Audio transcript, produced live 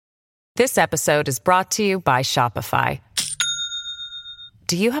This episode is brought to you by Shopify.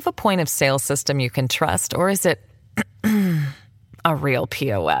 Do you have a point of sale system you can trust, or is it a real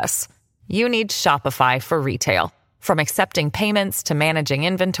POS? You need Shopify for retail. From accepting payments to managing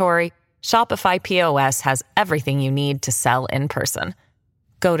inventory, Shopify POS has everything you need to sell in person.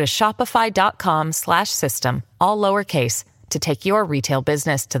 Go to shopify.com/system, all lowercase, to take your retail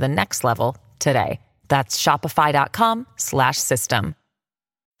business to the next level today. That's shopify.com/system.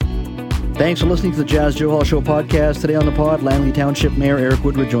 Thanks for listening to the Jazz Joe Hall Show podcast. Today on the pod, Langley Township Mayor Eric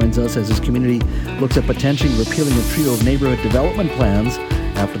Woodward joins us as his community looks at potentially repealing a trio of neighbourhood development plans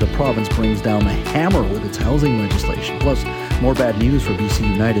after the province brings down the hammer with its housing legislation. Plus, more bad news for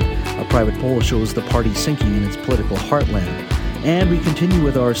BC United. A private poll shows the party sinking in its political heartland. And we continue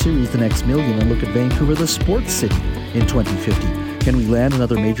with our series, The Next Million, and look at Vancouver, the sports city in 2050. Can we land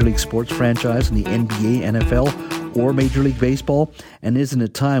another Major League sports franchise in the NBA, NFL, or Major League Baseball? And isn't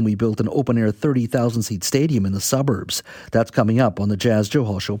it time we built an open-air 30,000-seat stadium in the suburbs? That's coming up on the Jazz Joe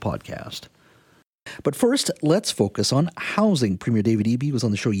Hall Show podcast. But first, let's focus on housing. Premier David Eby was on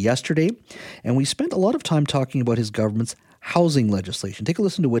the show yesterday, and we spent a lot of time talking about his government's housing legislation. Take a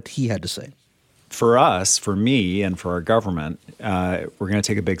listen to what he had to say. For us, for me, and for our government, we're going to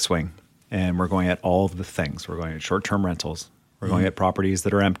take a big swing, and we're going at all of the things. We're going at short-term rentals. We're going at properties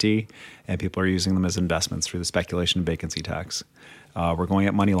that are empty, and people are using them as investments through the speculation and vacancy tax. We're going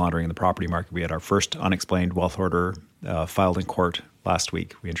at money laundering in the property market. We had our first unexplained wealth order filed in court last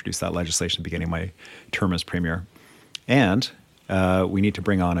week. We introduced that legislation beginning my term as premier. And we need to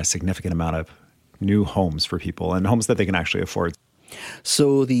bring on a significant amount of new homes for people, and homes that they can actually afford.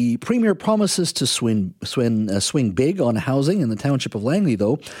 So the Premier promises to swing big on housing, and the Township of Langley,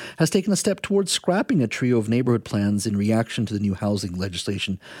 though, has taken a step towards scrapping a trio of neighbourhood plans in reaction to the new housing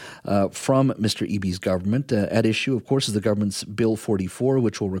legislation from Mr. Eby's government. At issue, of course, is the government's Bill 44,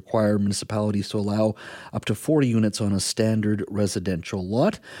 which will require municipalities to allow up to 40 units on a standard residential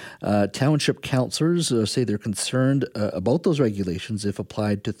lot. Township councillors say they're concerned about those regulations if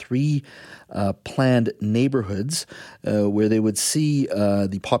applied to three planned neighbourhoods where they would see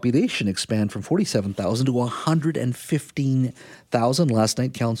the population expand from 47,000 to 115,000. Last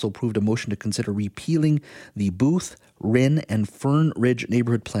night, Council approved a motion to consider repealing the Booth, Rynn, and Fern Ridge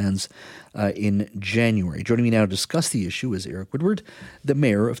neighbourhood plans in January. Joining me now to discuss the issue is Eric Woodward, the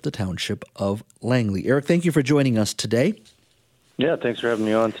Mayor of the Township of Langley. Eric, thank you for joining us today. Yeah, thanks for having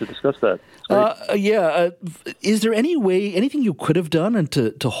me on to discuss that. Is there anything you could have done and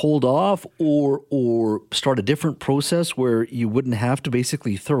to hold off or start a different process where you wouldn't have to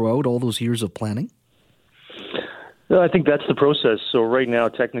basically throw out all those years of planning? No, I think that's the process. So right now,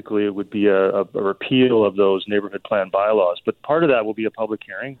 technically, it would be a repeal of those neighborhood plan bylaws. But part of that will be a public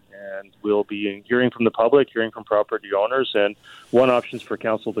hearing, and we'll be hearing from the public, hearing from property owners. And one option for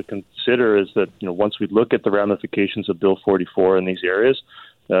council to consider is that, once we look at the ramifications of Bill 44 in these areas,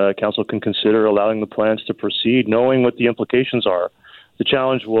 council can consider allowing the plans to proceed, knowing what the implications are. The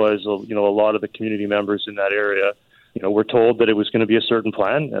challenge was, a lot of the community members in that area, we're told that it was going to be a certain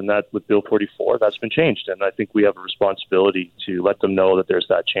plan, and that with Bill 44, that's been changed. And I think we have a responsibility to let them know that there's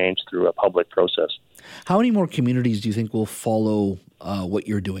that change through a public process. How many more communities do you think will follow what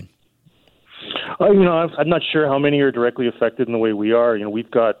you're doing? I'm not sure how many are directly affected in the way we are.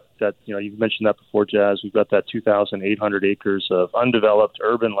 We've got that, you've mentioned that before, Jazz. We've got that 2,800 acres of undeveloped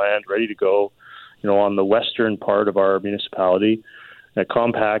urban land ready to go, on the western part of our municipality.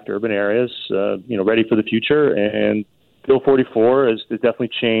 Compact urban areas, ready for the future. And Bill 44 has definitely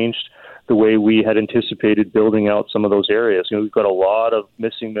changed the way we had anticipated building out some of those areas. We've got a lot of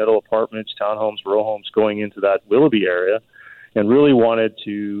missing middle apartments, townhomes, row homes going into that Willoughby area, and really wanted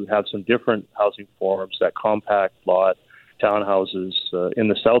to have some different housing forms, that compact lot, townhouses in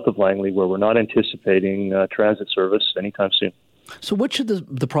the south of Langley, where we're not anticipating transit service anytime soon. So what should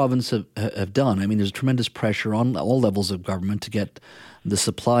the province have done? I mean, there's tremendous pressure on all levels of government to get the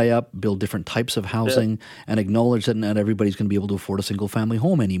supply up, build different types of housing, and acknowledge that not everybody's going to be able to afford a single-family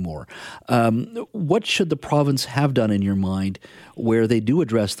home anymore. What should the province have done, in your mind, where they do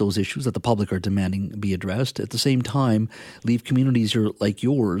address those issues that the public are demanding be addressed, at the same time leave communities like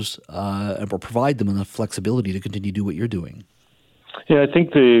yours or provide them enough flexibility to continue to do what you're doing? Yeah, I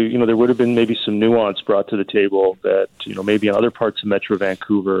think there would have been maybe some nuance brought to the table that, maybe in other parts of Metro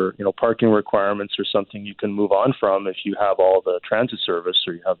Vancouver, parking requirements are something you can move on from if you have all the transit service,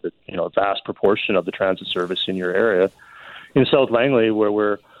 or you have the, vast proportion of the transit service in your area. In South Langley, where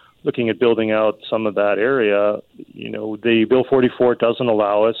we're looking at building out some of that area, the Bill 44 doesn't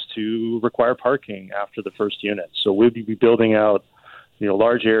allow us to require parking after the first unit. So we'll be building out,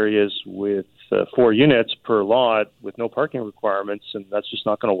 large areas with 4 units per lot with no parking requirements, and that's just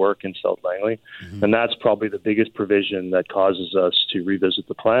not going to work in South Langley. And that's probably the biggest provision that causes us to revisit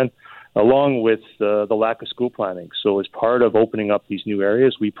the plan, along with the lack of school planning. So as part of opening up these new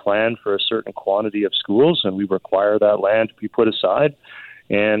areas, we plan for a certain quantity of schools, and we require that land to be put aside.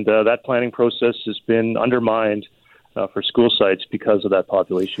 And that planning process has been undermined for school sites because of that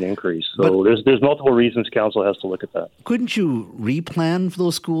population increase. So there's multiple reasons council has to look at that. Couldn't you replan for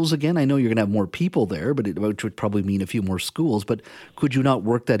those schools again? I know you're going to have more people there, but which would probably mean a few more schools. But could you not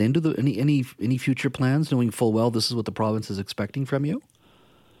work that into any future plans, knowing full well this is what the province is expecting from you?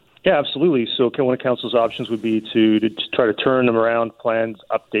 Yeah, absolutely. So one of council's options would be to try to turn them around, plans,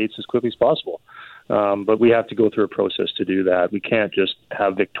 updates as quickly as possible. But we have to go through a process to do that. We can't just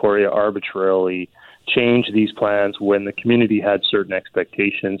have Victoria arbitrarily change these plans when the community had certain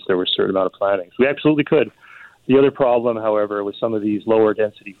expectations. There was a certain amount of planning. So we absolutely could. The other problem, however, with some of these lower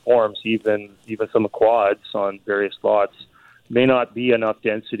density forms, even some quads on various lots, may not be enough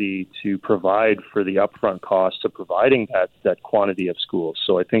density to provide for the upfront costs of providing that quantity of schools.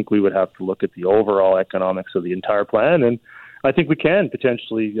 So I think we would have to look at the overall economics of the entire plan, and I think we can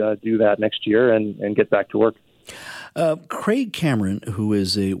potentially do that next year and get back to work. Craig Cameron, who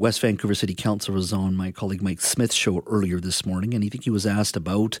is a West Vancouver City Councillor, was on my colleague Mike Smith's show earlier this morning, and I think he was asked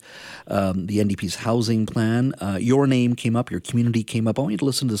about the NDP's housing plan. Your name came up, your community came up. I want you to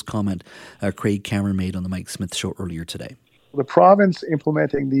listen to this comment Craig Cameron made on the Mike Smith show earlier today. The province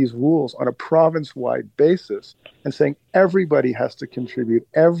implementing these rules on a province-wide basis and saying everybody has to contribute,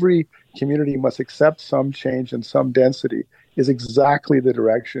 every community must accept some change and some density is exactly the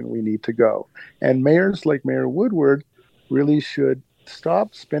direction we need to go. And mayors like Mayor Woodward really should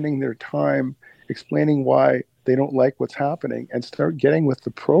stop spending their time explaining why they don't like what's happening and start getting with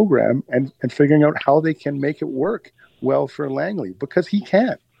the program and figuring out how they can make it work well for Langley, because he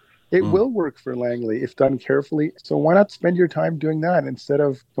can. It will work for Langley if done carefully. So why not spend your time doing that instead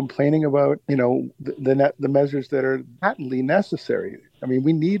of complaining about, the measures that are patently necessary? I mean,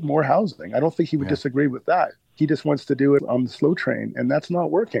 we need more housing. I don't think he would disagree with that. He just wants to do it on the slow train, and that's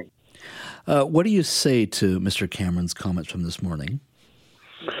not working. What do you say to Mr. Cameron's comments from this morning?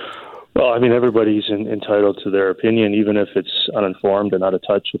 Well, I mean, everybody's entitled to their opinion, even if it's uninformed and out of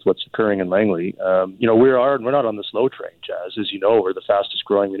touch with what's occurring in Langley. We're not on the slow train, Jazz. As you know, we're the fastest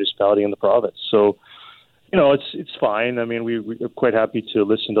growing municipality in the province. So, it's fine. I mean, we're quite happy to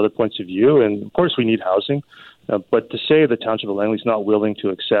listen to other points of view, and of course we need housing. But to say the Township of Langley is not willing to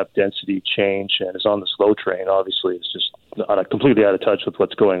accept density change and is on the slow train, obviously, is just completely out of touch with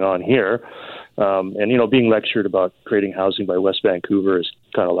what's going on here. Being lectured about creating housing by West Vancouver is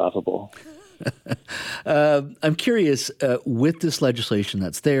kind of laughable. I'm curious, with this legislation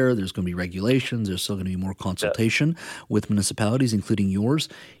that's there's going to be regulations, there's still going to be more consultation with municipalities, including yours.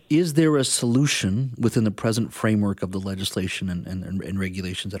 Is there a solution within the present framework of the legislation and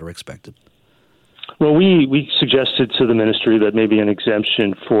regulations that are expected? Well, we suggested to the ministry that maybe an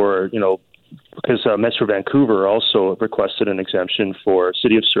exemption for, because Metro Vancouver also requested an exemption for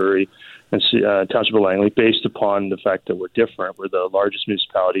City of Surrey and Township of Langley based upon the fact that we're different. We're the largest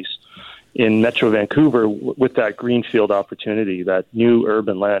municipalities in Metro Vancouver with that greenfield opportunity, that new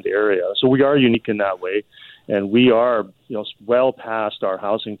urban land area. So we are unique in that way. And we are, well past our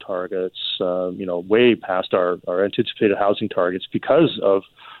housing targets, way past our anticipated housing targets because of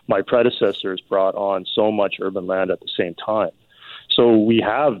my predecessors brought on so much urban land at the same time. So we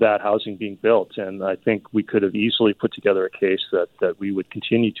have that housing being built, and I think we could have easily put together a case that we would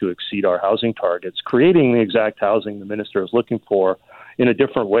continue to exceed our housing targets, creating the exact housing the minister is looking for in a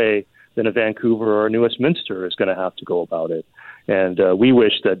different way than a Vancouver or a New Westminster is going to have to go about it. And we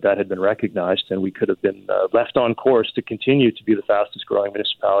wish that had been recognized, and we could have been left on course to continue to be the fastest growing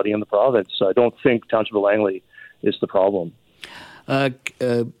municipality in the province. So I don't think Township of Langley is the problem.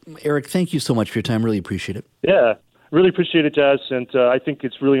 Eric, thank you so much for your time. Really appreciate it. Yeah, really appreciate it, Jazz. And I think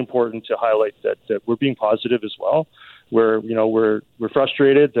it's really important to highlight that we're being positive as well. We're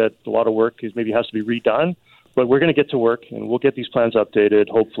frustrated that a lot of work has to be redone, but we're going to get to work, and we'll get these plans updated,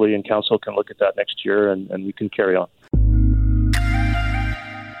 hopefully, and council can look at that next year, and we can carry on.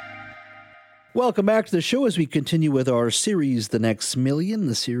 Welcome back to the show as we continue with our series, The Next Million.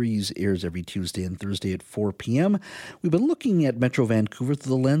 The series airs every Tuesday and Thursday at 4 p.m. We've been looking at Metro Vancouver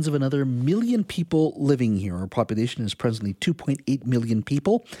through the lens of another million people living here. Our population is presently 2.8 million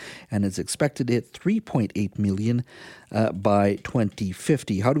people, and it's expected to hit 3.8 million by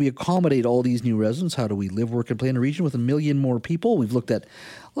 2050. How do we accommodate all these new residents? How do we live, work, and play in a region with a million more people? We've looked at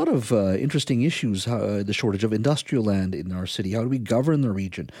a lot of interesting issues, the shortage of industrial land in our city. How do we govern the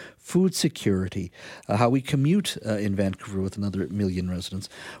region? Food security, how we commute in Vancouver with another 1 million residents.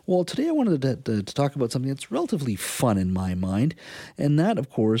 Well, today I wanted to talk about something that's relatively fun in my mind, and that, of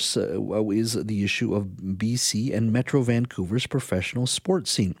course, is the issue of BC and Metro Vancouver's professional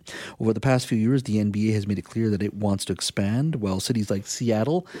sports scene. Over the past few years, the NBA has made it clear that it wants to expand, while cities like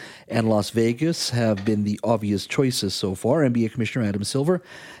Seattle and Las Vegas have been the obvious choices so far. NBA Commissioner Adam Silver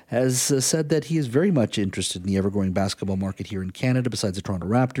has said that he is very much interested in the ever-growing basketball market here in Canada, besides the Toronto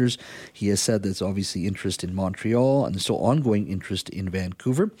Raptors. He has said there's obviously interest in Montreal and there's still ongoing interest in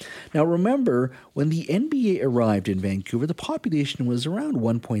Vancouver. Now, remember, when the NBA arrived in Vancouver, the population was around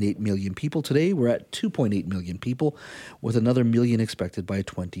 1.8 million people. Today, we're at 2.8 million people, with another million expected by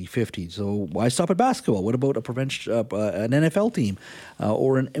 2050. So why stop at basketball? What about an NFL team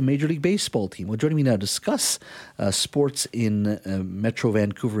or a Major League Baseball team? Well, joining me now to discuss sports in Metro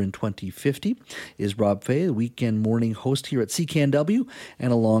Vancouver in 2050 is Rob Fay, a weekend morning host here at CKNW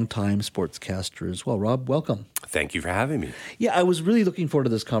and a longtime sportscaster as well. Rob, welcome. Thank you for having me. Yeah, I was really looking forward to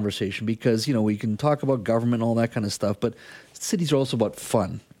this conversation because, we can talk about government and all that kind of stuff, but cities are also about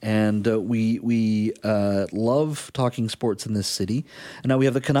fun. And we love talking sports in this city. And now we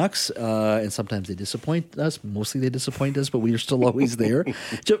have the Canucks, and sometimes they disappoint us. Mostly they disappoint us, but we are still always there.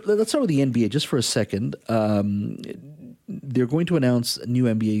 So let's start with the NBA just for a second. They're going to announce new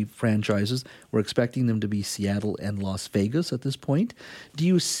NBA franchises. We're expecting them to be Seattle and Las Vegas at this point. Do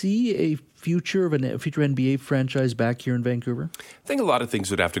you see a future NBA franchise back here in Vancouver? I think a lot of things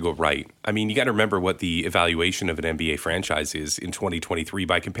would have to go right. I mean, you got to remember what the evaluation of an NBA franchise is in 2023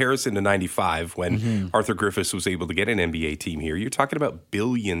 by comparison to 95 when Arthur Griffiths was able to get an NBA team here. You're talking about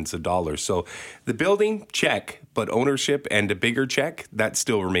billions of dollars. So the building, check, but ownership and a bigger check, that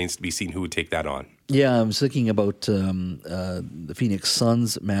still remains to be seen who would take that on. Yeah, I was thinking about the Phoenix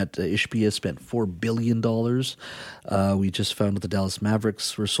Suns. Matt Ishbia spent $4 billion. We just found that the Dallas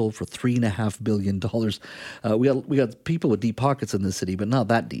Mavericks were sold for $3.5 billion. We got people with deep pockets in this city, but not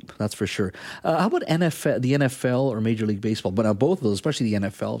that deep, that's for sure. How about the NFL or Major League Baseball? But now both of those, especially the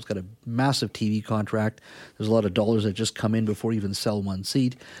NFL, has got a massive TV contract. There's a lot of dollars that just come in before you even sell one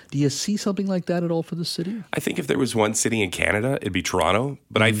seat. Do you see something like that at all for the city? I think if there was one city in Canada, it'd be Toronto.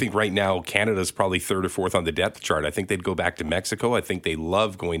 But I think right now Canada's probably third or fourth on the depth chart. I think they'd go back to Mexico. I think they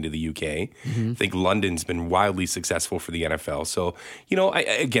love going to the UK. I think London's been wildly successful for the NFL. So,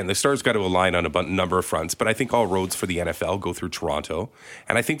 again, the stars got to align on a number of fronts, but I think all roads for the NFL go through Toronto.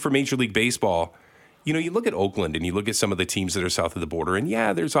 And I think for Major League Baseball, you look at Oakland and you look at some of the teams that are south of the border, and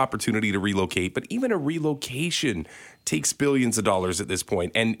yeah, there's opportunity to relocate, but even a relocation takes billions of dollars at this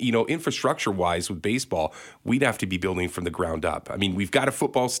point. And, infrastructure-wise with baseball, we'd have to be building from the ground up. I mean, we've got a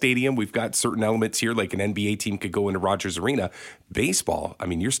football stadium. We've got certain elements here, like an NBA team could go into Rogers Arena. Baseball,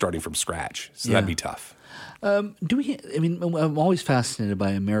 you're starting from scratch, so that'd be tough. I'm always fascinated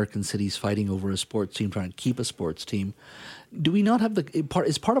by American cities fighting over a sports team, trying to keep a sports team. Do we not have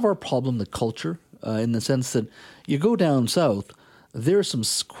is part of our problem the culture? In the sense that you go down south, there are some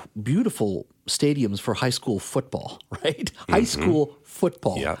beautiful stadiums for high school football, right? High school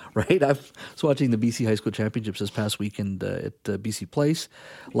football, right? I was watching the BC High School Championships this past weekend at BC Place.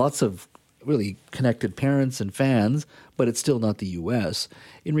 Lots of really connected parents and fans, but it's still not the U.S.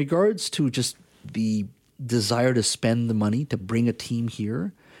 In regards to just the desire to spend the money to bring a team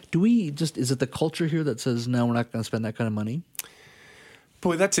here, is it the culture here that says, no, we're not going to spend that kind of money?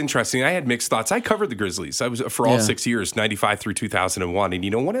 Boy, that's interesting. I had mixed thoughts. I covered the Grizzlies. I was for all 6 years, 95 through 2001.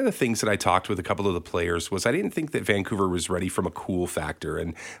 And, one of the things that I talked with a couple of the players was I didn't think that Vancouver was ready from a cool factor.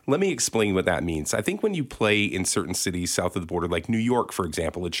 And let me explain what that means. I think when you play in certain cities south of the border, like New York, for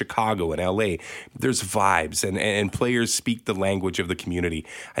example, and Chicago and LA, there's vibes and players speak the language of the community.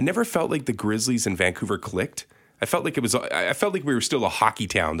 I never felt like the Grizzlies in Vancouver clicked. I felt like we were still a hockey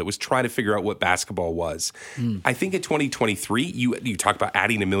town that was trying to figure out what basketball was. I think in 2023, you talk about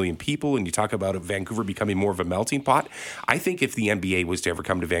adding 1 million people and you talk about Vancouver becoming more of a melting pot. I think if the NBA was to ever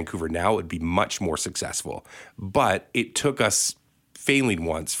come to Vancouver now, it'd be much more successful. But it took us failing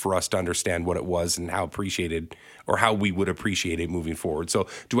once for us to understand what it was and how appreciated or how we would appreciate it moving forward. So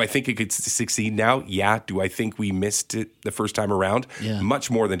do I think it could succeed now? Yeah. Do I think we missed it the first time around? Yeah.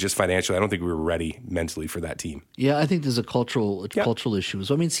 Much more than just financially. I don't think we were ready mentally for that team. Yeah, I think there's a cultural issue.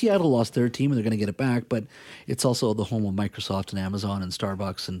 So, Seattle lost their team and they're going to get it back, but it's also the home of Microsoft and Amazon and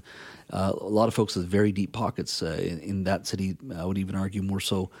Starbucks and a lot of folks with very deep pockets in that city. I would even argue more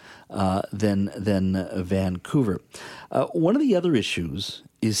so than Vancouver. One of the other issues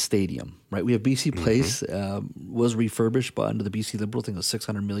is stadium, right? We have BC Place, was refurbished under the BC Liberal. I think it was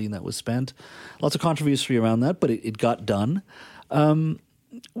 $600 million that was spent. Lots of controversy around that, but it got done.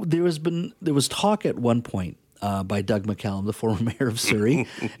 there was talk at one point by Doug McCallum, the former mayor of Surrey,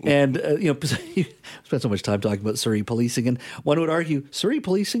 and you spent so much time talking about Surrey policing, and one would argue Surrey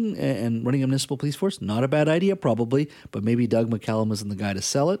policing and running a municipal police force, not a bad idea probably, but maybe Doug McCallum isn't the guy to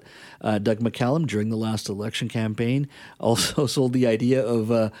sell it. Doug McCallum, during the last election campaign, also sold the idea of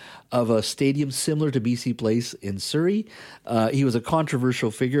a stadium similar to BC Place in Surrey. He was a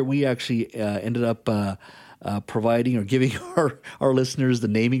controversial figure. We actually ended up providing or giving our listeners the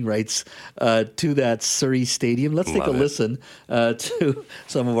naming rights to that Surrey stadium. Let's take a listen to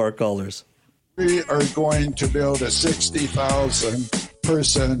some of our callers. We are going to build a 60,000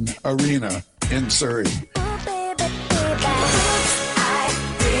 person arena in Surrey.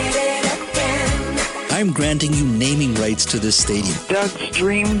 I'm granting you naming rights to this stadium. Doug's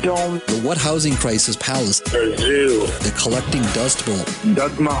Dream Dome. The What Housing Crisis Palace. The Zoo. The Collecting Dust Bowl.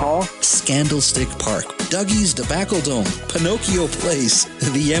 Doug Mahal. Scandalstick Park. Dougie's Tobacco Dome. Pinocchio Place.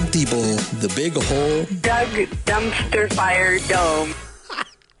 The Empty Bowl. The Big Hole. Doug Dumpster Fire Dome.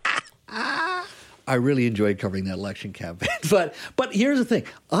 I really enjoyed covering that election campaign. But here's the thing.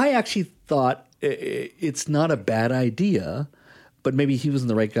 I actually thought it's not a bad idea, but maybe he wasn't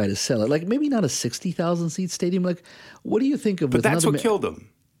the right guy to sell it. Like, maybe not a 60,000 seat stadium. Like, what do you think of? But that's what killed him.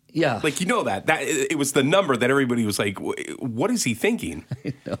 Yeah. Like, that it was the number that everybody was like, what is he thinking?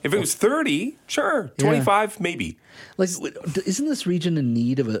 If it was 30, sure. 25, maybe. Like, isn't this region in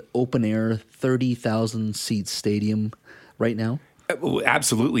need of an open air 30,000 seat stadium right now?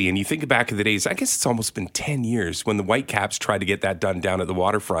 Absolutely. And you think back in the days, I guess it's almost been 10 years when the Whitecaps tried to get that done down at the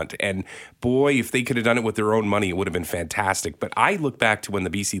waterfront. And boy, if they could have done it with their own money, it would have been fantastic. But I look back to when the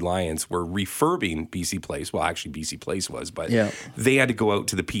BC Lions were refurbing BC Place. Well, actually, BC Place was, but they had to go out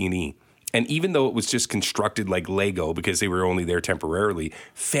to the P&E. And even though it was just constructed like Lego because they were only there temporarily,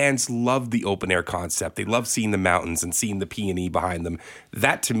 fans loved the open air concept. They loved seeing the mountains and seeing the P&E behind them.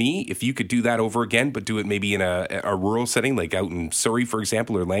 That, to me, if you could do that over again, but do it maybe in a rural setting, like out in Surrey, for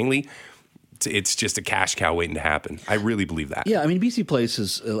example, or Langley, it's just a cash cow waiting to happen. I really believe that. Yeah, I mean, BC Place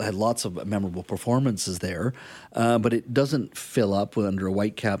has had lots of memorable performances there, but it doesn't fill up under a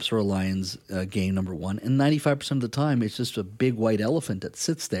Whitecaps or a Lions game, number one. And 95% of the time, it's just a big white elephant that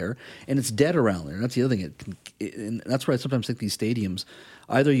sits there, and it's dead around there. And that's the other thing. And that's why I sometimes think these stadiums,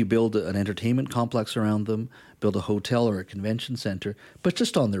 either you build an entertainment complex around them, build a hotel or a convention center, but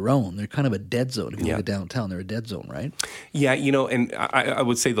just on their own. They're kind of a dead zone. If you look at downtown, they're a dead zone, right? Yeah, and I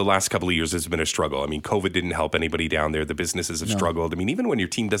would say the last couple of years has been a struggle. I mean, COVID didn't help anybody down there. The businesses have struggled. I mean, even when your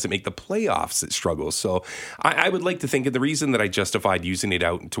team doesn't make the playoffs, it struggles. So I would like to think, and the reason that I justified using it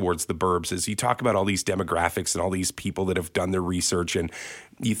out towards the burbs is you talk about all these demographics and all these people that have done their research, and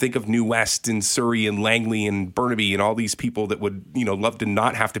you think of New West and Surrey and Langley and Burnaby and all these people that would, love to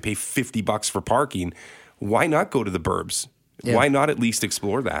not have to pay $50 for parking. Why not go to the burbs? Yeah. Why not at least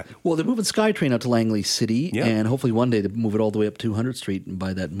explore that? Well, they're moving SkyTrain out to Langley City, and hopefully one day to move it all the way up 200th Street and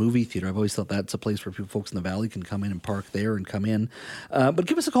buy that movie theater. I've always thought that's a place where folks in the Valley can come in and park there and come in. But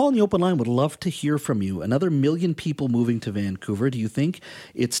give us a call on the open line. Would love to hear from you. Another 1 million people moving to Vancouver. Do you think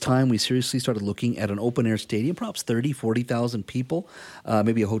it's time we seriously started looking at an open-air stadium, perhaps 30,000, 40,000 people,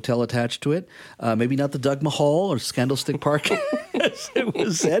 maybe a hotel attached to it, maybe not the Doug Mahal or Scandalstick Park, as it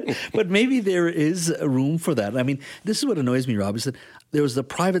was said, but maybe there is a room for that. I mean, this is what annoys me, Rob, is that there was the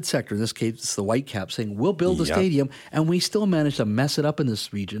private sector, in this case it's the Whitecaps, saying we'll build a stadium, and we still managed to mess it up in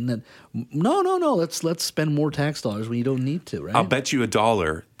this region. And no, let's spend more tax dollars when you don't need to, right? I'll bet you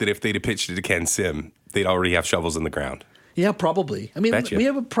 $1 that if they'd have pitched it to Ken Sim, they'd already have shovels in the ground. Yeah, probably. I mean, we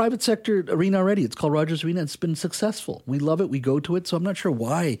have a private sector arena already. It's called Rogers Arena. It's been successful. We love it. We go to it. So I'm not sure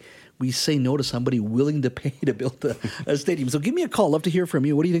why we say no to somebody willing to pay to build a stadium. So give me a call. Love to hear from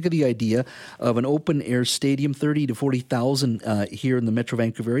you. What do you think of the idea of an open-air stadium, 30,000 to 40,000 here in the Metro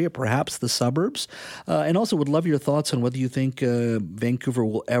Vancouver area, perhaps the suburbs? And also would love your thoughts on whether you think Vancouver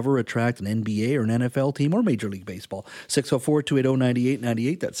will ever attract an NBA or an NFL team or Major League Baseball.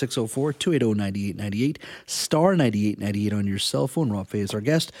 604-280-9898. That's 604-280-9898. Star 9898 on your cell phone. Rob Fay is our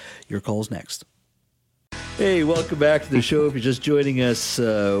guest. Your call's next. Hey, welcome back to the show. If you're just joining us,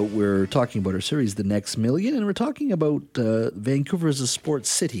 we're talking about our series, The Next Million, and we're talking about Vancouver as a sports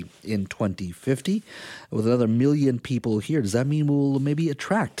city in 2050. With another 1 million people here, does that mean we'll maybe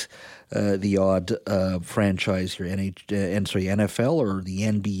attract the odd franchise here, NFL or the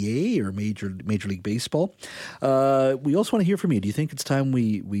NBA or Major League Baseball? We also want to hear from you. Do you think it's time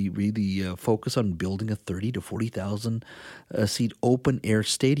we really focus on building a 30,000 to 40,000 seat open air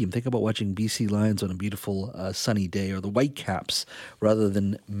stadium? Think about watching BC Lions on a beautiful sunny day, or the Whitecaps, rather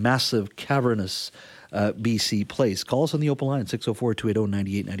than massive cavernous BC Place. Call us on the open line,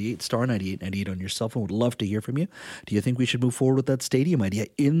 604-280-9898, star 9898 on your cell phone. Would love to hear from you. Do you think we should move forward with that stadium idea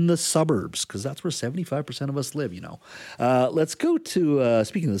in the suburbs? Because that's where 75% of us live, Let's go to,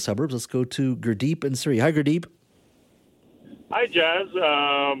 speaking of the suburbs, let's go to Gurdeep in Surrey. Hi, Gurdeep. Hi, Jazz.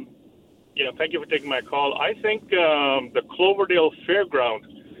 Thank you for taking my call. I think the Cloverdale Fairground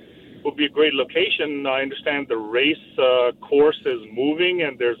would be a great location. I understand the race course is moving,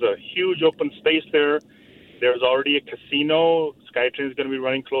 and there's a huge open space there. There's already a casino. SkyTrain is going to be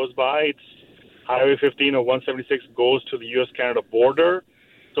running close by. It's Highway 15 or 176 goes to the U.S.-Canada border.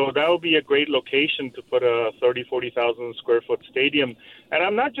 So that would be a great location to put a 40,000 square foot stadium. And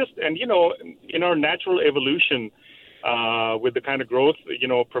I'm not just, and in our natural evolution, with the kind of growth,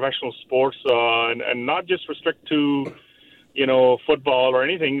 professional sports, and not just restrict to, football or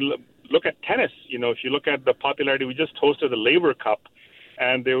anything. Look at tennis. If you look at the popularity, we just hosted the Labour Cup,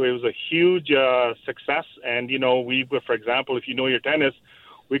 and it was a huge success. And, for example, if you know your tennis,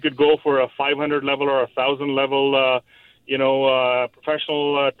 we could go for a 500 level or 1,000 level,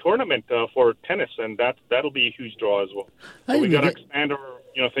 professional tournament for tennis, and that'll be a huge draw as well. So we got to expand our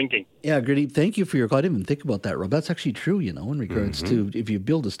thinking. Yeah, Gurdeep, thank you for your call. I didn't even think about that, Rob. That's actually true, in regards to if you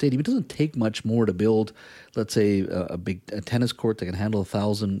build a stadium, it doesn't take much more to build, let's say, a tennis court that can handle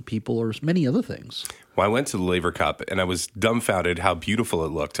 1,000 people or many other things. Well, I went to the Labour Cup and I was dumbfounded how beautiful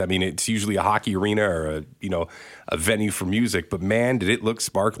it looked. I mean, it's usually a hockey arena or a venue for music, but man, did it look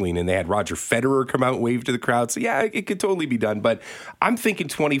sparkling. And they had Roger Federer come out and wave to the crowd. So yeah, it could totally be done. But I'm thinking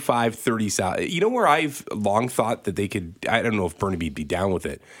 25, 30,000. Where I've long thought that they could, I don't know if Burnaby'd be down with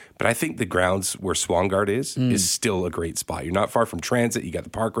it, but I think the grounds where Swangard is still a great spot. You're not far from transit. You got the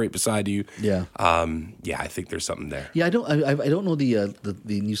park right beside you. Yeah. I think there's something there. Yeah, I don't know the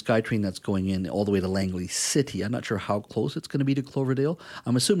new SkyTrain that's going in all the way to Langley City. I'm not sure how close it's going to be to Cloverdale.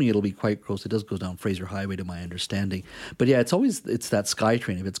 I'm assuming it'll be quite close. It does go down Fraser Highway, to my understanding. But yeah, it's that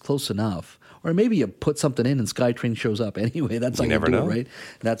SkyTrain. If it's close enough, or maybe you put something in and SkyTrain shows up anyway. That's how you do it, right?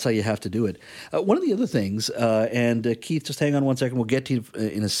 That's how you have to do it. One of the other things, and Keith, just hang on one second. We'll get to you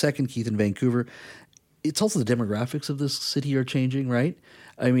in a second, Keith, in Vancouver. It's also the demographics of this city are changing, right?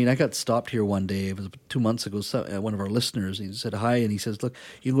 I mean, I got stopped here one day. It was 2 months ago. One of our listeners, he said hi, and he says, "Look,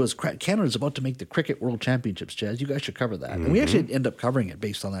 Canada's about to make the Cricket World Championships, Jazz. You guys should cover that." And we actually end up covering it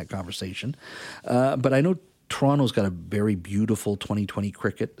based on that conversation. But I know Toronto's got a very beautiful 2020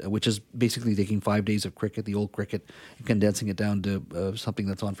 cricket, which is basically taking 5 days of cricket, the old cricket, and condensing it down to something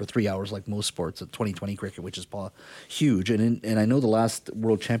that's on for 3 hours like most sports, at 2020 cricket, which is huge. And I know the last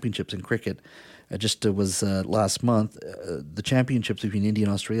World Championships in cricket was last month. The championships between India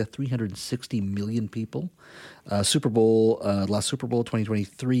and Australia, 360 million people. Last Super Bowl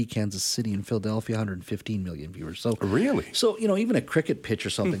 2023, Kansas City and Philadelphia, 115 million viewers. So really, even a cricket pitch or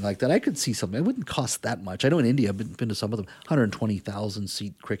something like that, I could see something. It wouldn't cost that much. I know in India, I've been to some of them, 120,000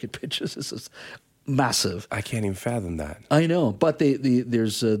 seat cricket pitches. This is massive. I can't even fathom that. I know, but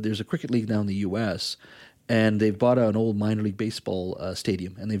there's a cricket league now in the U.S. And they've bought an old minor league baseball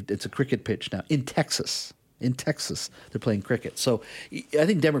stadium, and it's a cricket pitch now in Texas. In Texas, they're playing cricket. So I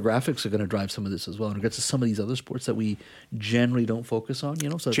think demographics are going to drive some of this as well in regards to some of these other sports that we generally don't focus on.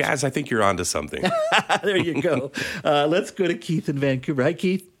 So Jazz, I think you're onto something. There you go. Let's go to Keith in Vancouver. Hi,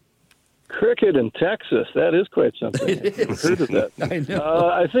 Keith. Cricket in Texas, that is quite something. I've heard of that. I know.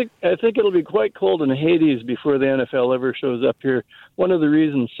 I think it'll be quite cold in Hades before the NFL ever shows up here. One of the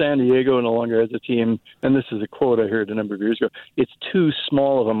reasons San Diego no longer has a team, and this is a quote I heard a number of years ago, it's too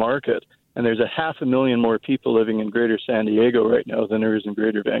small of a market, and there's 500,000 more people living in Greater San Diego right now than there is in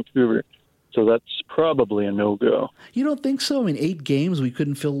Greater Vancouver. So that's probably a no-go. You don't think so? I mean, 8 games, we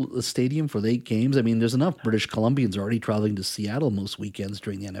couldn't fill the stadium for the 8 games. I mean, there's enough British Columbians already traveling to Seattle most weekends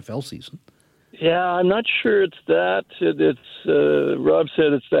during the NFL season. Yeah, I'm not sure it's that. Rob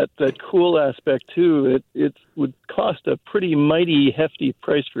said it's that cool aspect, too. It would cost a pretty mighty hefty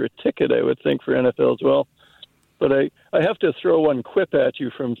price for a ticket, I would think, for NFL as well. But I have to throw one quip at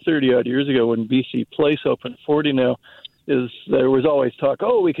you from 30-odd years ago when BC Place opened, 40 now. There was always talk,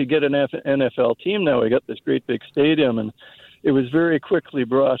 we could get an NFL team now. We got this great big stadium. And it was very quickly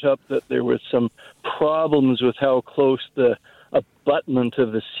brought up that there was some problems with how close the abutment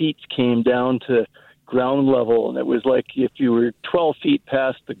of the seats came down to ground level. And it was like if you were 12 feet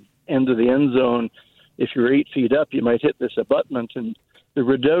past the end of the end zone, if you were 8 feet up, you might hit this abutment. And the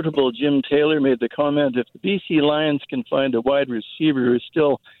redoubtable Jim Taylor made the comment, if the BC Lions can find a wide receiver who's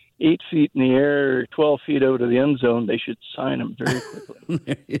still 8 feet in the air, 12 feet out of the end zone, they should sign him very quickly.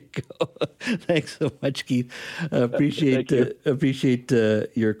 There you go. Thanks so much, Keith. Appreciate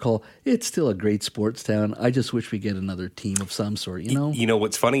your call. It's still a great sports town. I just wish we get another team of some sort, you know? You know,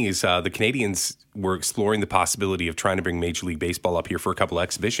 what's funny is the Canadians were exploring the possibility of trying to bring Major League Baseball up here for a couple of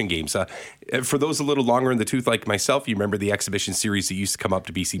exhibition games. For those a little longer in the tooth like myself, you remember the exhibition series that used to come up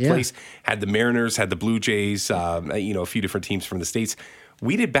to BC Place, had the Mariners, had the Blue Jays, a few different teams from the States.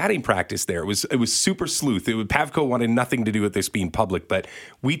 We did batting practice there. It was super sleuth. Pavco wanted nothing to do with this being public, but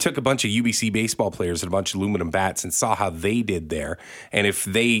we took a bunch of UBC baseball players and a bunch of aluminum bats and saw how they did there. And if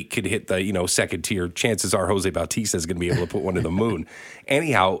they could hit the second tier, chances are Jose Bautista is going to be able to put one to the moon.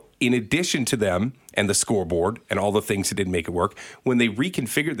 Anyhow, in addition to them and the scoreboard and all the things that didn't make it work, when they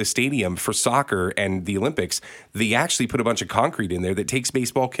reconfigured the stadium for soccer and the Olympics, they actually put a bunch of concrete in there that takes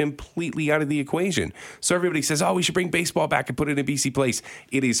baseball completely out of the equation. So everybody says, we should bring baseball back and put it in BC Place.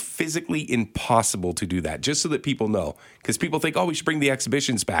 It is physically impossible to do that, just so that people know. Because people think, we should bring the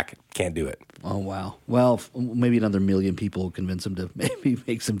exhibitions back. Can't do it. Oh, wow. Well, maybe another million people will convince them to maybe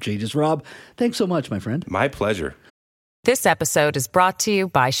make some changes. Rob, thanks so much, my friend. My pleasure. This episode is brought to you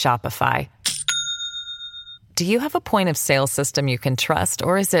by Shopify. Do you have a point of sale system you can trust,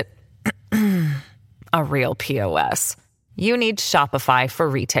 or is it a real POS? You need Shopify for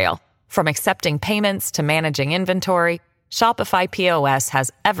retail. From accepting payments to managing inventory, Shopify POS has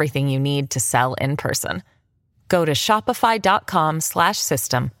everything you need to sell in person. Go to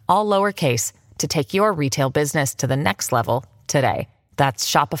shopify.com/system, all lowercase, to take your retail business to the next level today. That's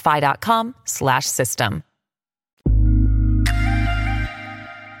shopify.com/system.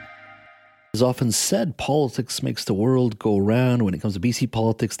 As often said, politics makes the world go round. When it comes to BC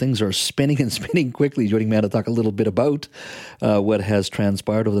politics, things are spinning and spinning quickly. Joining me now to talk a little bit about what has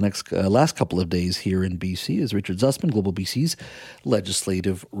transpired over the last couple of days here in BC is Richard Zussman, Global BC's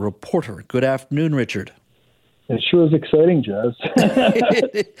legislative reporter. Good afternoon, Richard. It sure is exciting, Jazz.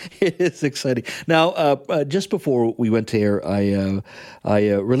 It is exciting. Now, just before we went to air, I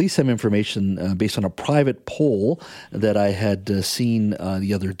released some information based on a private poll that I had seen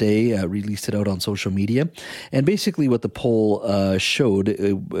the other day. I released it out on social media. And basically what the poll showed,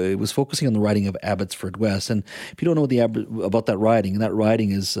 it was focusing on the riding of Abbotsford West. And if you don't know about that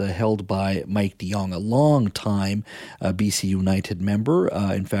riding is held by Mike de Jong, a long-time BC United member.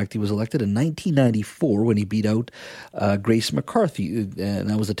 In fact, he was elected in 1994 when he beat out Grace McCarthy, and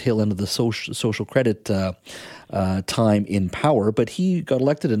that was the tail end of the social credit time in power. But he got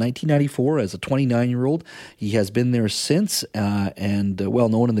elected in 1994 as a 29-year-old. He has been there since and well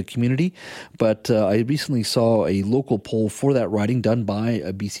known in the community. But I recently saw a local poll for that riding done by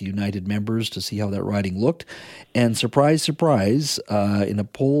BC United members to see how that riding looked. And surprise, surprise, in a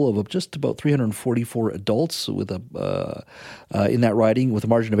poll of just about 344 adults with in that riding with a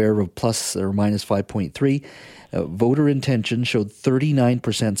margin of error of plus or minus 5.3, voter intention showed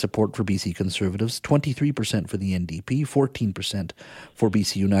 39% support for BC Conservatives, 23% for the NDP, 14% for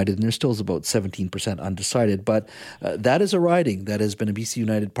BC United, and there still is about 17% undecided. But that is a riding that has been a BC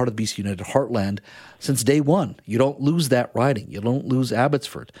United, part of the BC United heartland since day one. You don't lose that riding. You don't lose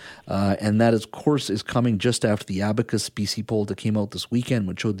Abbotsford. And that, of course, is coming just after the Abacus BC poll that came out this weekend,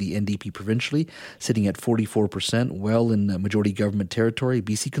 which showed the NDP provincially sitting at 44%, well in majority government territory.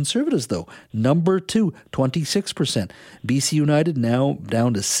 BC Conservatives, though, number 2, 26%. BC United now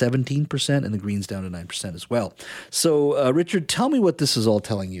down to 17%, and the Greens down to 9% as well. So, Richard, tell me what this is all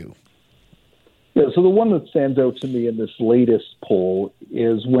telling you. Yeah, so the one that stands out to me in this latest poll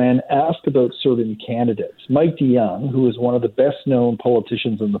is when asked about certain candidates. Mike de Jong, who is one of the best-known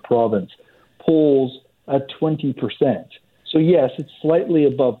politicians in the province, polls at 20%. So, yes, it's slightly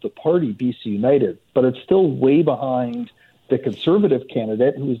above the party, BC United, but it's still way behind the Conservative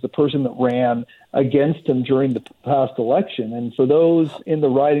candidate, who is the person that ran against him during the past election. And for those in the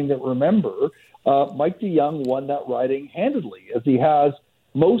riding that remember, Mike de Jong won that riding handedly, as he has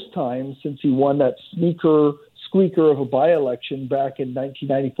most times since he won that squeaker of a by-election back in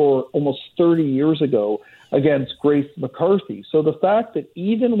 1994, almost 30 years ago, against Grace McCarthy. So the fact that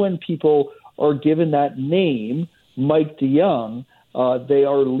even when people are given that name, Mike de Jong, they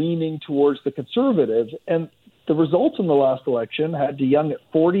are leaning towards the Conservatives. And the results in the last election had de Jong at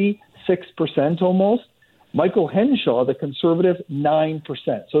 46% almost. Michael Henshaw, the Conservative, 9%.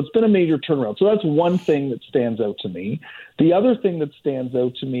 So it's been a major turnaround. So that's one thing that stands out to me. The other thing that stands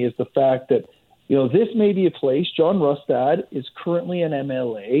out to me is the fact that, this may be a place. John Rustad is currently an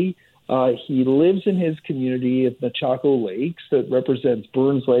MLA. He lives in his community of Machaco Lakes that represents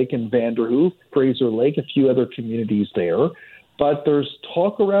Burns Lake and Vanderhoof, Fraser Lake, a few other communities there. But there's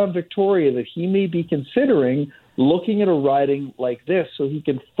talk around Victoria that he may be considering looking at a riding like this so he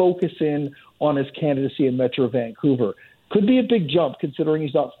can focus in on his candidacy in Metro Vancouver. Could be a big jump considering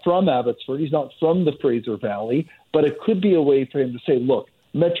he's not from Abbotsford, he's not from the Fraser Valley, but it could be a way for him to say, look,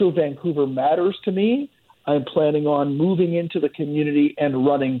 Metro Vancouver matters to me. I'm planning on moving into the community and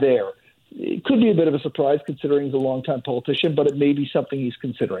running there. It could be a bit of a surprise considering he's a longtime politician, but it may be something he's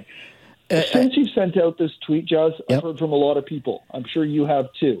considering. Since you've sent out this tweet, Jazz, I've heard from a lot of people. I'm sure you have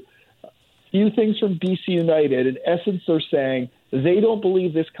too. Few things from BC United. In essence, they're saying they don't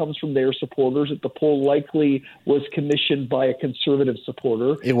believe this comes from their supporters, that the poll likely was commissioned by a Conservative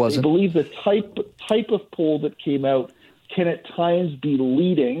supporter. It wasn't. They believe the type of poll that came out can at times be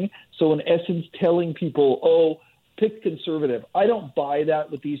leading. So in essence, telling people, oh, pick Conservative. I don't buy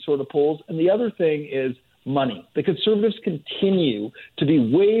that with these sort of polls. And the other thing is money. The Conservatives continue to be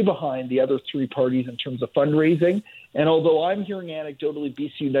way behind the other three parties in terms of fundraising. And although I'm hearing anecdotally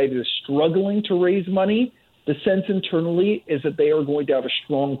BC United is struggling to raise money, the sense internally is that they are going to have a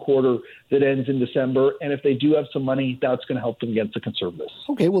strong quarter that ends in December. And if they do have some money, that's going to help them against the Conservatives.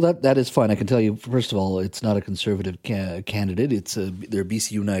 Okay, well, that is fine. I can tell you, first of all, it's not a Conservative candidate. They're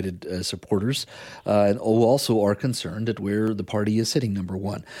BC United supporters and also are concerned at where the party is sitting, number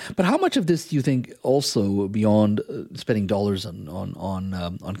one. But how much of this do you think also, beyond spending dollars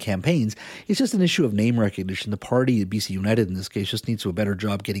on campaigns, is just an issue of name recognition? The party, BC United in this case, just needs to do a better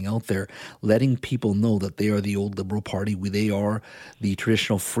job getting out there, letting people know that they are the old Liberal Party. They are the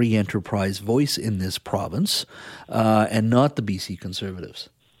traditional free enterprise voice in this province, and not the BC Conservatives.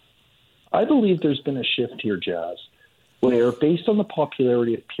 I believe there's been a shift here, Jazz, where based on the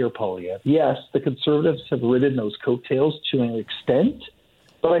popularity of Pierre Poilievre, yes, the Conservatives have ridden those coattails to an extent,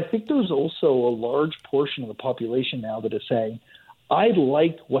 but I think there's also a large portion of the population now that is saying, I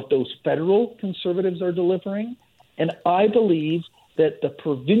like what those federal Conservatives are delivering, and I believe that the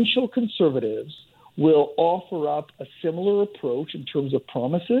provincial Conservatives will offer up a similar approach in terms of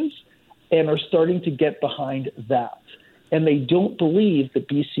promises and are starting to get behind that. And they don't believe that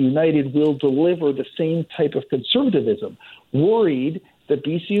BC United will deliver the same type of conservatism, worried that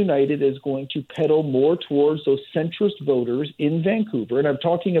BC United is going to pedal more towards those centrist voters in Vancouver. And I'm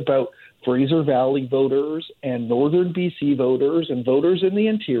talking about Fraser Valley voters and northern BC voters and voters in the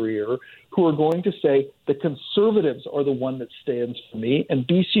interior who are going to say the Conservatives are the one that stands for me, and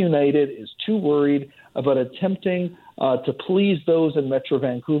BC United is too worried about attempting to please those in Metro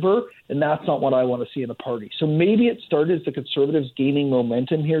Vancouver, and that's not what I want to see in a party. So maybe it started as the Conservatives gaining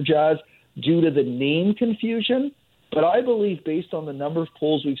momentum here, Jazz, due to the name confusion, but I believe based on the number of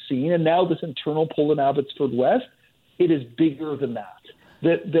polls we've seen, and now this internal poll in Abbotsford West, it is bigger than that.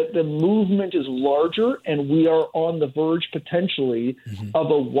 The movement is larger, and we are on the verge potentially of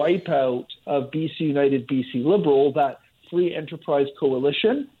a wipeout of BC United, BC Liberal, that free enterprise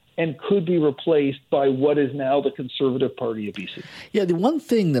coalition, and could be replaced by what is now the Conservative Party of BC. Yeah, the one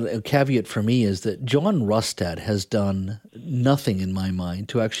thing that a caveat for me is that John Rustad has done nothing in my mind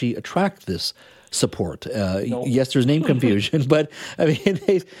to actually attract this support. No. Yes, there's name confusion, but I mean,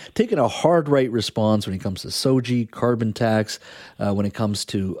 they've taken a hard right response when it comes to SOGI, carbon tax, when it comes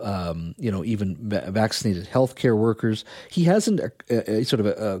to, even vaccinated healthcare workers. He hasn't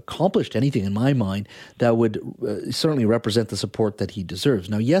accomplished anything in my mind that would certainly represent the support that he deserves.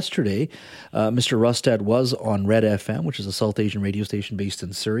 Now, yesterday, Mr. Rustad was on Red FM, which is a South Asian radio station based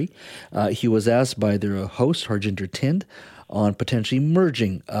in Surrey. He was asked by their host, Harjinder Tind, on potentially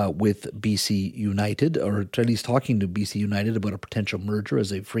merging with BC United, or at least talking to BC United about a potential merger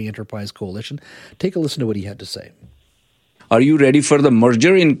as a free enterprise coalition. Take a listen to what he had to say. Are you ready for the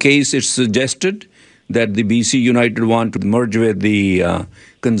merger in case it's suggested that the BC United want to merge with the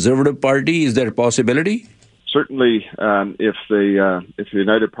Conservative Party? Is there a possibility? Certainly, if the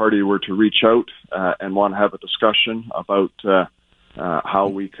United Party were to reach out and want to have a discussion about how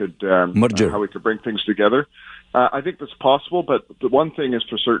we could bring things together, I think that's possible. But the one thing is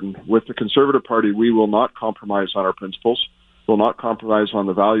for certain: with the Conservative Party, we will not compromise on our principles. We'll not compromise on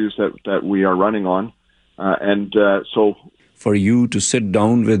the values that we are running on, so. For you to sit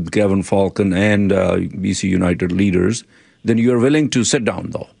down with Kevin Falcon and BC United leaders, then you are willing to sit down,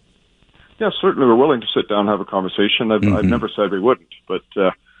 though. Yeah, certainly we're willing to sit down and have a conversation. I've never said we wouldn't, but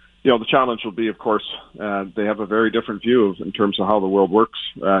the challenge will be, of course, they have a very different view in terms of how the world works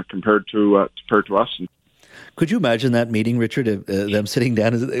compared to us. Could you imagine that meeting, Richard? Them sitting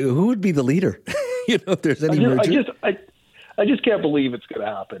down, who would be the leader? If there's any merger. I just can't believe it's going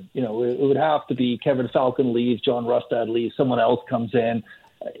to happen. It would have to be Kevin Falcon leaves, John Rustad leaves, someone else comes in.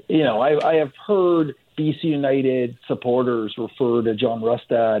 I have heard BC United supporters refer to John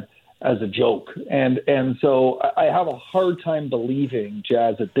Rustad as a joke. And so I have a hard time believing,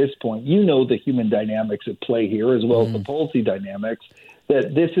 Jazz, at this point, you know the human dynamics at play here as well as the policy dynamics,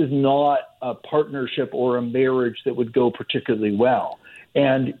 that this is not a partnership or a marriage that would go particularly well.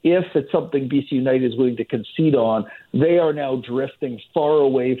 And if it's something BC United is willing to concede on, they are now drifting far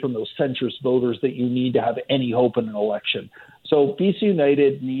away from those centrist voters that you need to have any hope in an election. So BC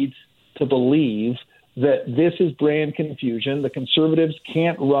United needs to believe that this is brand confusion. The Conservatives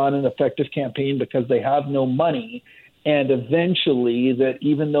can't run an effective campaign because they have no money. And eventually that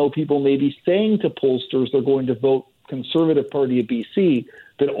even though people may be saying to pollsters they're going to vote Conservative Party of BC,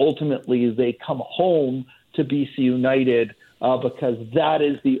 that ultimately they come home to BC United because that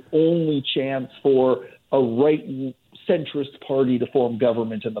is the only chance for a right centrist party to form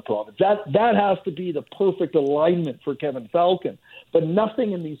government in the province. That has to be the perfect alignment for Kevin Falcon. But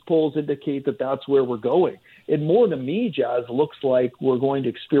nothing in these polls indicate that that's where we're going. It more to me, Jazz, looks like we're going to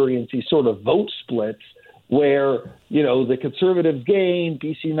experience these sort of vote splits where, the Conservatives gain,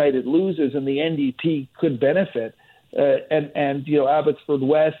 BC United loses, and the NDP could benefit. And Abbotsford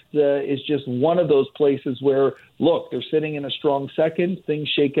West is just one of those places where, look, they're sitting in a strong second. Things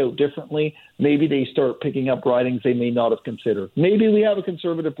shake out differently. Maybe they start picking up ridings they may not have considered. Maybe we have a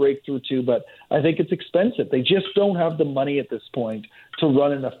Conservative breakthrough too, but I think it's expensive. They just don't have the money at this point to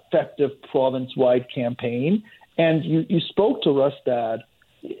run an effective province-wide campaign. And you spoke to Rustad.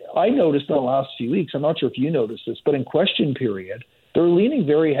 I noticed in the last few weeks, I'm not sure if you noticed this, but in question period, they're leaning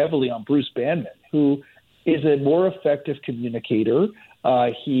very heavily on Bruce Banman, who is a more effective communicator.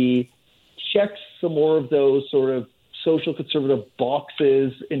 He checks some more of those sort of social conservative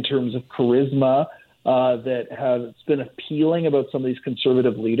boxes in terms of charisma that has been appealing about some of these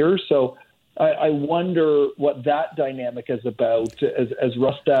conservative leaders. So I wonder what that dynamic is about as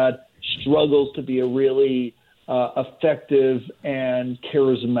Rustad struggles to be a really effective and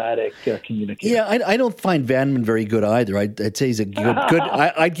charismatic communicator. Yeah, I don't find Vanman very good either. I'd say he's a good.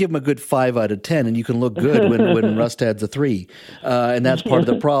 I'd give him a good 5 out of 10, and you can look good when Rustad's a 3, and that's part of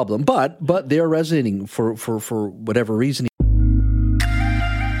the problem. But they're resonating for whatever reason.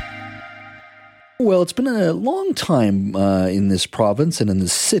 Well, it's been a long time in this province and in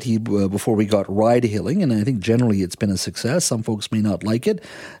this city before we got ride-hailing, and I think generally it's been a success. Some folks may not like it,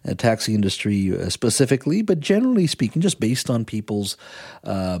 taxi industry specifically, but generally speaking, just based on people's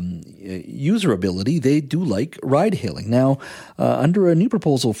user ability, they do like ride-hailing. Now, under a new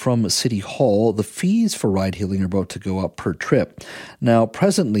proposal from City Hall, the fees for ride-hailing are about to go up per trip. Now,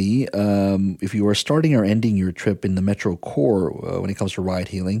 presently, if you are starting or ending your trip in the Metro Core when it comes to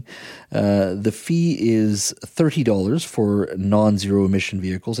ride-hailing, the fee is $30 for non-zero emission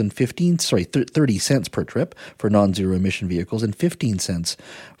vehicles and 30 cents per trip for non-zero emission vehicles and 15 cents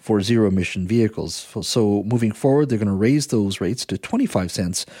for zero emission vehicles. So moving forward, they're going to raise those rates to 25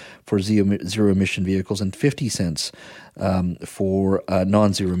 cents for zero emission vehicles and 50 cents for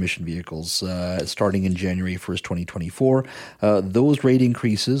non-zero emission vehicles starting in January 1st, 2024. Those rate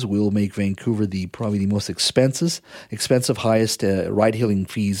increases will make Vancouver probably the most expensive highest ride-hailing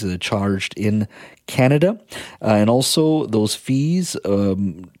fees charged in Canada. And also those fees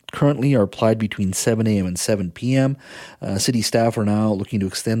currently are applied between 7 a.m. and 7 p.m. City staff are now looking to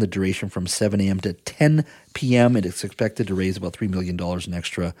extend the duration from 7 a.m. to 10 p.m. and it's expected to raise about $3 million in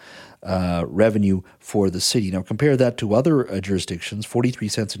extra revenue for the city. Now compare that to other jurisdictions, 43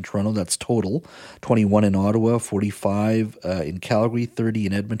 cents in Toronto, that's total, 21 in Ottawa, 45 in Calgary, 30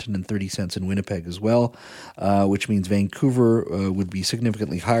 in Edmonton, and 30 cents in Winnipeg as well, which means Vancouver would be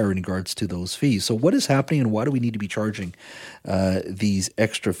significantly higher in regards to those fees. So what is happening and why do we need to be charging these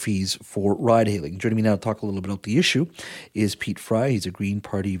extra fees for ride-hailing? Joining me now to talk a little bit about the issue is Pete Fry. He's a Green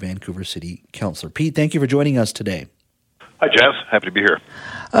Party Vancouver City Councillor. Pete, thank you for joining us today. Hi, Jazz. Happy to be here.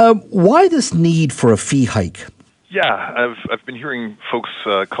 Why this need for a fee hike? Yeah, I've been hearing folks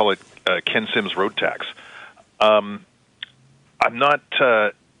call it Ken Sims road tax. I'm not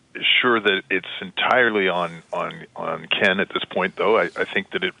sure that it's entirely on Ken at this point, though. I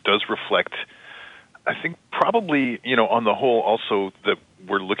think that it does reflect, I think probably, on the whole also that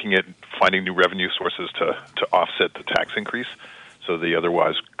we're looking at finding new revenue sources to offset the tax increase, so the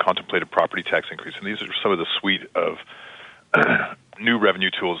otherwise contemplated property tax increase. And these are some of the suite of new revenue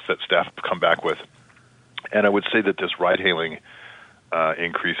tools that staff have come back with. And I would say that this ride-hailing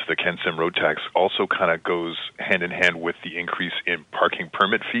increase, the Ken Sim road tax, also kind of goes hand in hand with the increase in parking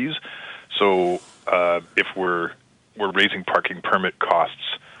permit fees. So if we're raising parking permit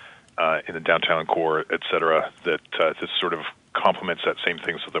costs in the downtown core, et cetera, that this sort of complements that same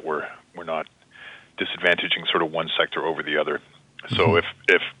thing so that we're not disadvantaging sort of one sector over the other. So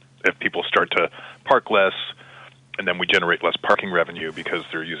if people start to park less, then we generate less parking revenue because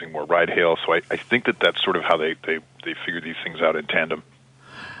they're using more ride hail. So I think that's sort of how they figure these things out in tandem.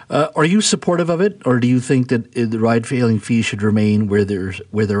 Are you supportive of it, or do you think that the ride-hailing fee should remain where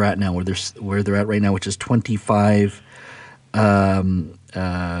they're at now, where they're at right now, which is 15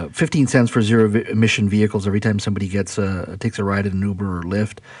 cents for zero-emission vehicles every time somebody takes a ride in an Uber or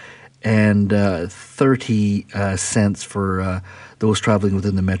Lyft, and 30 cents for those traveling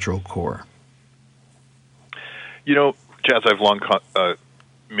within the Metro core? Jazz, I've long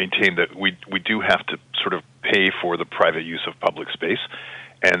maintained that we do have to sort of pay for the private use of public space.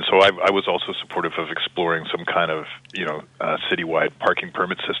 And so I was also supportive of exploring some kind of, citywide parking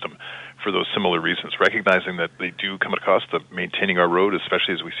permit system for those similar reasons, recognizing that they do come at a cost of maintaining our road,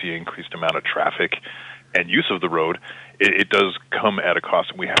 especially as we see increased amount of traffic and use of the road. It does come at a cost,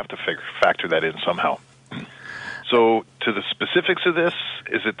 and we have to factor that in somehow. So to the specifics of this,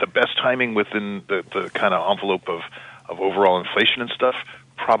 is it the best timing within the kind of envelope of overall inflation and stuff?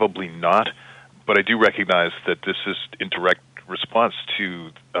 Probably not. But I do recognize that this is in direct response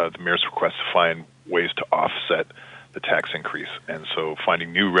to the mayor's request to find ways to offset the tax increase. And so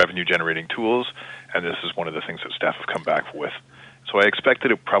finding new revenue-generating tools, and this is one of the things that staff have come back with. So I expect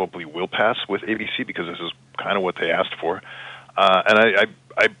that it probably will pass with ABC because this is kind of what they asked for. And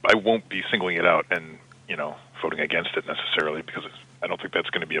I won't be singling it out and, voting against it necessarily because I don't think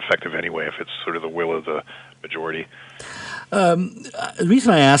that's going to be effective anyway if it's sort of the will of the majority. The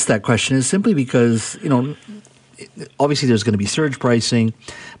reason I asked that question is simply because, obviously there's going to be surge pricing,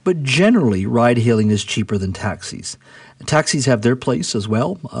 but generally ride-hailing is cheaper than taxis. Taxis have their place as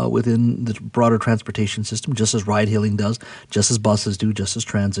well within the broader transportation system, just as ride-hailing does, just as buses do, just as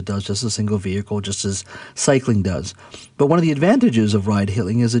transit does, just as single vehicle, just as cycling does. But one of the advantages of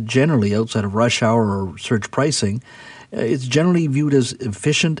ride-hailing is that generally, outside of rush hour or surge pricing, it's generally viewed as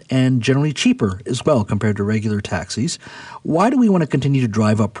efficient and generally cheaper as well compared to regular taxis. Why do we want to continue to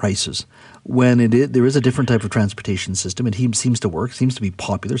drive up prices when there is a different type of transportation system? It seems to work, seems to be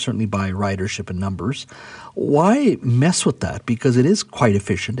popular, certainly by ridership and numbers. Why mess with that? Because it is quite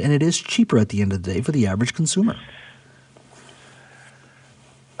efficient and it is cheaper at the end of the day for the average consumer.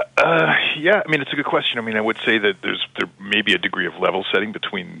 Yeah, it's a good question. I would say that there may be a degree of level setting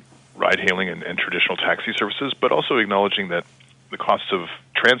between ride-hailing and traditional taxi services, but also acknowledging that the costs of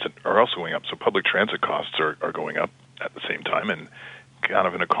transit are also going up. So public transit costs are going up at the same time and kind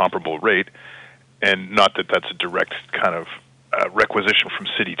of in a comparable rate. And not that that's a direct kind of requisition from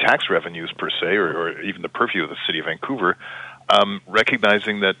city tax revenues per se, or even the purview of the city of Vancouver,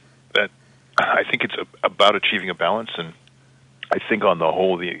 recognizing that I think it's about achieving a balance. And I think on the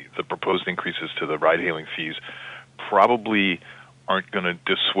whole, the proposed increases to the ride-hailing fees probably aren't going to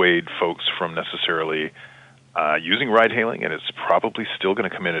dissuade folks from necessarily using ride-hailing, and it's probably still going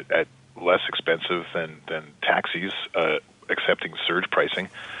to come in at less expensive than taxis, accepting surge pricing.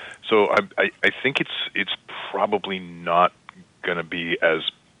 So I think it's probably not going to be as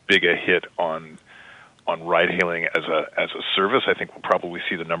big a hit on ride-hailing as a service. I think we'll probably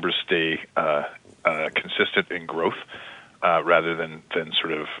see the numbers stay consistent in growth rather than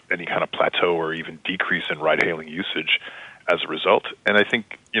sort of any kind of plateau or even decrease in ride-hailing usage as a result. And I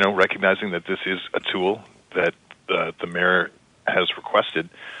think, recognizing that this is a tool that the mayor has requested,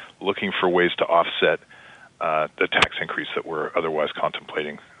 looking for ways to offset the tax increase that we're otherwise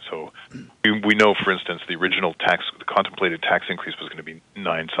contemplating. So we know, for instance, the contemplated tax increase was going to be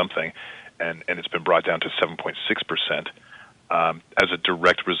 9-something, and it's been brought down to 7.6% as a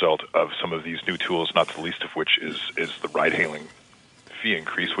direct result of some of these new tools, not the least of which is the ride-hailing fee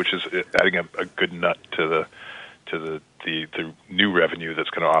increase, which is adding a good nut to the new revenue that's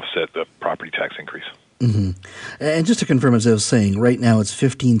going to offset the property tax increase. Mm-hmm. And just to confirm, as I was saying, right now it's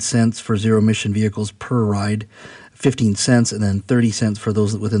 15 cents for zero-emission vehicles per ride, 15 cents, and then 30 cents for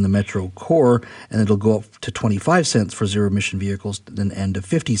those within the Metro core, and it'll go up to 25 cents for zero-emission vehicles, then end to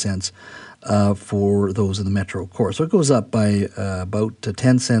 50 cents for those in the Metro core. So it goes up by about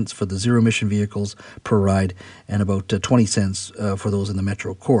 10 cents for the zero-emission vehicles per ride and about 20 cents for those in the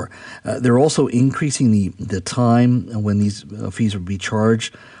Metro core. They're also increasing the time when these fees will be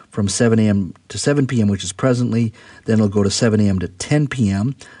charged from 7 a.m. to 7 p.m., which is presently. Then it'll go to 7 a.m. to 10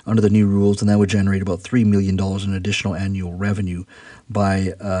 p.m. under the new rules, and that would generate about $3 million in additional annual revenue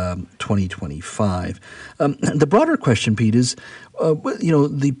by 2025. The broader question, Pete, is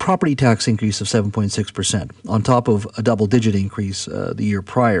the property tax increase of 7.6% on top of a double-digit increase the year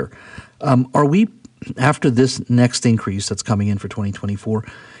prior. Are we, after this next increase that's coming in for 2024,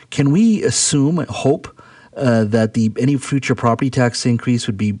 can we hope that any future property tax increase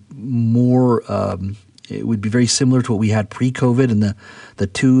would be more it would be very similar to what we had pre-COVID in the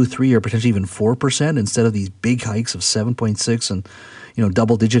 2, 3, or potentially even 4% instead of these big hikes of 7.6 and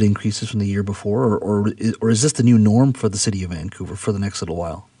double-digit increases from the year before, or is this the new norm for the city of Vancouver for the next little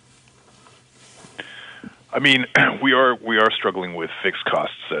while? I mean, we are struggling with fixed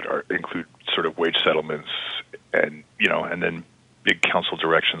costs that include sort of wage settlements and then big council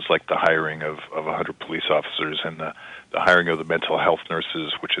directions like the hiring of 100 police officers and the hiring of the mental health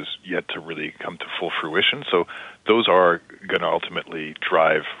nurses, which is yet to really come to full fruition. So those are going to ultimately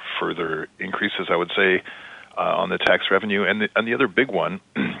drive further increases, I would say, on the tax revenue. And the other big one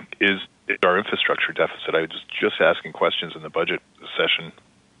is our infrastructure deficit. I was just asking questions in the budget session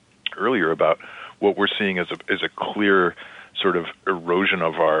earlier about what we're seeing as a clear sort of erosion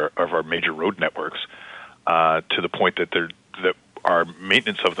of our major road networks to the point that our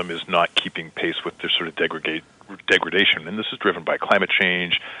maintenance of them is not keeping pace with their sort of degradation. And this is driven by climate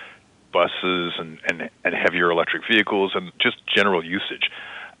change, buses, and heavier electric vehicles, and just general usage.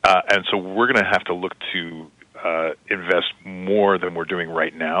 And so we're going to have to look to invest more than we're doing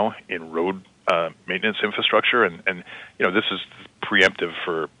right now in road maintenance infrastructure. And this is preemptive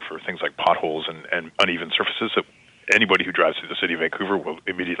for things like potholes and uneven surfaces that anybody who drives through the city of Vancouver will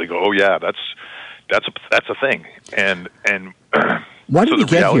immediately go, oh yeah, that's a thing. And why did we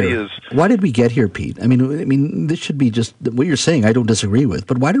get here? Why did we get here, Pete? I mean, this should be just what you're saying. I don't disagree with,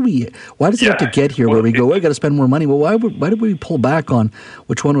 but why does it have to get here where we go? I got to spend more money. Well, why did we pull back on?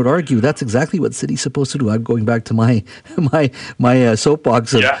 Which one would argue that's exactly what city's supposed to do? I'm going back to my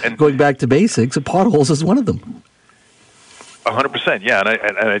soapbox of going back to basics. And potholes is one of them. 100%, yeah,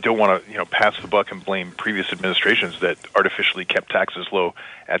 and I don't want to pass the buck and blame previous administrations that artificially kept taxes low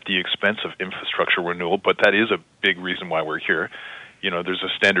at the expense of infrastructure renewal, but that is a big reason why we're here. There's a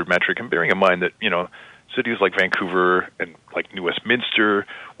standard metric, and bearing in mind that cities like Vancouver and like New Westminster,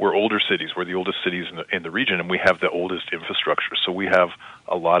 we're older cities. We're the oldest cities in the region, and we have the oldest infrastructure. So we have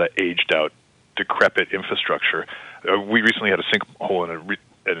a lot of aged out, decrepit infrastructure. We recently had a sinkhole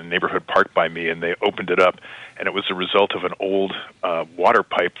in a neighborhood park by me, and they opened it up, and it was a result of an old water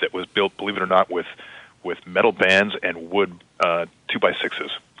pipe that was built, believe it or not, with metal bands and wood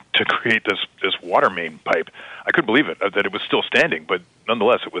 2x6s to create this water main pipe. I couldn't believe it, that it was still standing, but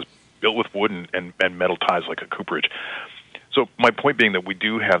nonetheless, it was built with wood and metal ties like a cooperage. So my point being that we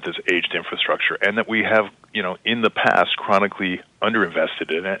do have this aged infrastructure, and that we have, in the past, chronically underinvested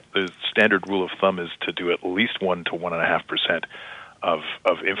in it. The standard rule of thumb is to do at least 1 to 1.5% of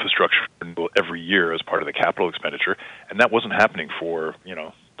infrastructure every year as part of the capital expenditure, and that wasn't happening for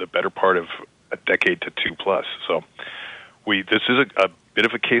the better part of a decade to 2+. So this is a bit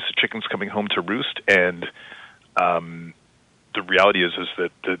of a case of chickens coming home to roost, and the reality is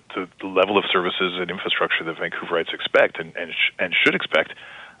that the level of services and infrastructure that Vancouverites expect and should expect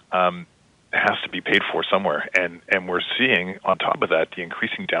has to be paid for somewhere, and we're seeing on top of that the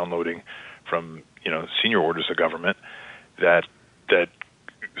increasing downloading from senior orders of government that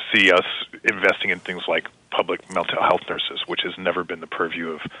see us investing in things like public mental health nurses, which has never been the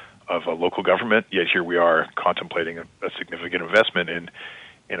purview of a local government. Yet here we are contemplating a significant investment in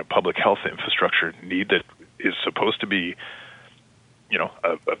a public health infrastructure need that is supposed to be,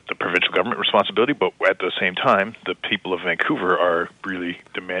 the provincial government responsibility. But at the same time, the people of Vancouver are really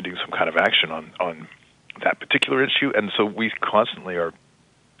demanding some kind of action on that particular issue, and so we constantly are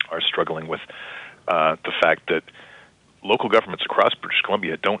struggling with the fact that local governments across British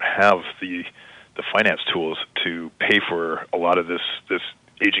Columbia don't have the finance tools to pay for a lot of this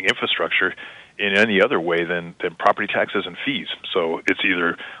aging infrastructure in any other way than property taxes and fees. So it's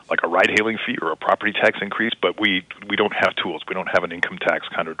either like a ride-hailing fee or a property tax increase, but we don't have tools. We don't have an income tax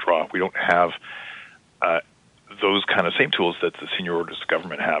kind of draw. We don't have those kind of same tools that the senior orders of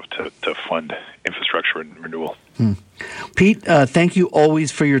government have to fund infrastructure and renewal. Pete, thank you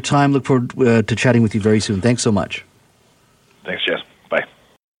always for your time. Look forward to chatting with you very soon. Thanks so much. Thanks, Jess. Bye.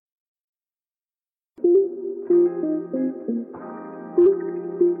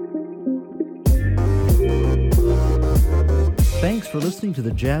 Thanks for listening to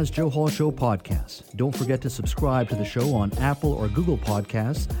the Jazz Joe Hall Show podcast. Don't forget to subscribe to the show on Apple or Google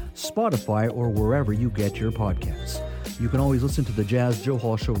Podcasts, Spotify, or wherever you get your podcasts. You can always listen to the Jazz Joe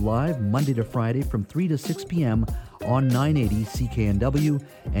Hall Show live Monday to Friday from 3 to 6 p.m. on 980 CKNW,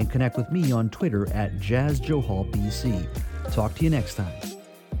 and connect with me on Twitter at JazzJoeHallBC. Talk to you next time.